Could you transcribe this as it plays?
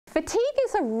Fatigue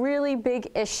is a really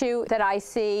big issue that I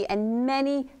see, and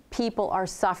many people are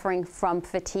suffering from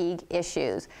fatigue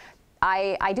issues.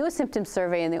 I do a symptom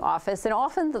survey in the office, and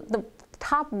often the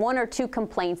top 1 or 2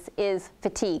 complaints is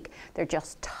fatigue. They're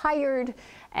just tired,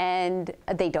 and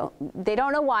they don't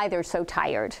know why they're so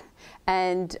tired.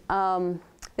 And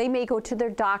they may go to their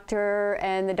doctor,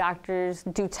 and the doctors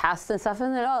do tests and stuff,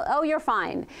 and then, oh, you're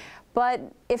fine. But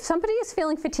if somebody is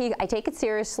feeling fatigue, I take it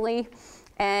seriously,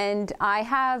 and I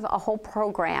have a whole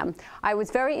program. I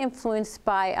was very influenced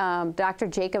by Dr.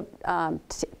 Jacob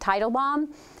Teitelbaum.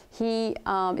 He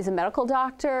is a medical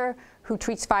doctor who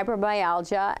treats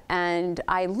fibromyalgia, and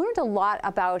I learned a lot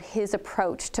about his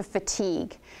approach to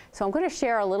fatigue. So I'm going to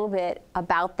share a little bit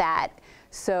about that,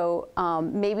 so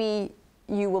maybe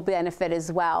you will benefit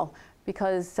as well,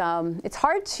 because it's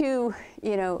hard to,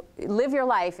 live your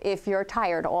life if you're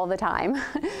tired all the time.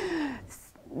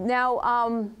 Now,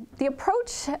 the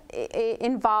approach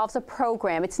involves a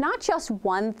program. It's not just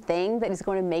one thing that is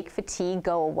going to make fatigue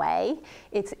go away.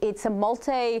 It's a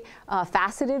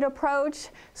multi-faceted approach.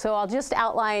 So I'll just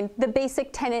outline the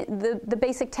basic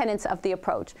tenets of the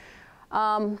approach.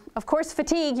 Of course,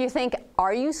 fatigue, you think,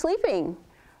 are you sleeping?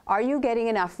 Are you getting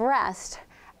enough rest?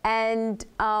 And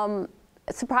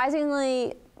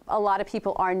surprisingly, a lot of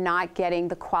people are not getting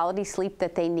the quality sleep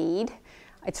that they need.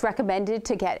 It's recommended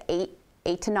to get 8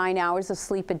 to 9 hours of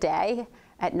sleep a day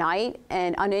at night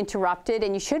and uninterrupted,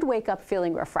 and you should wake up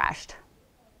feeling refreshed.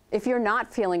 If you're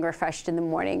not feeling refreshed in the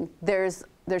morning, there's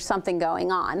something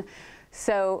going on.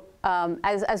 So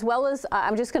as well as,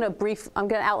 I'm going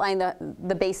to outline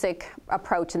the basic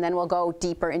approach, and then we'll go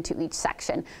deeper into each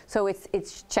section. So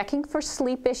it's checking for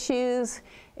sleep issues,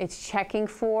 it's checking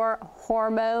for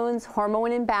hormones, hormone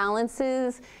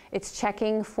imbalances, it's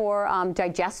checking for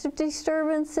digestive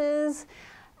disturbances,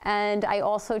 and I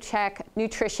also check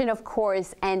nutrition, of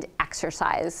course, and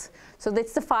exercise. So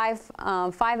that's the five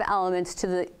elements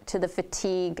to the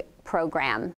fatigue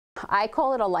program. I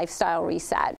call it a lifestyle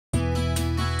reset.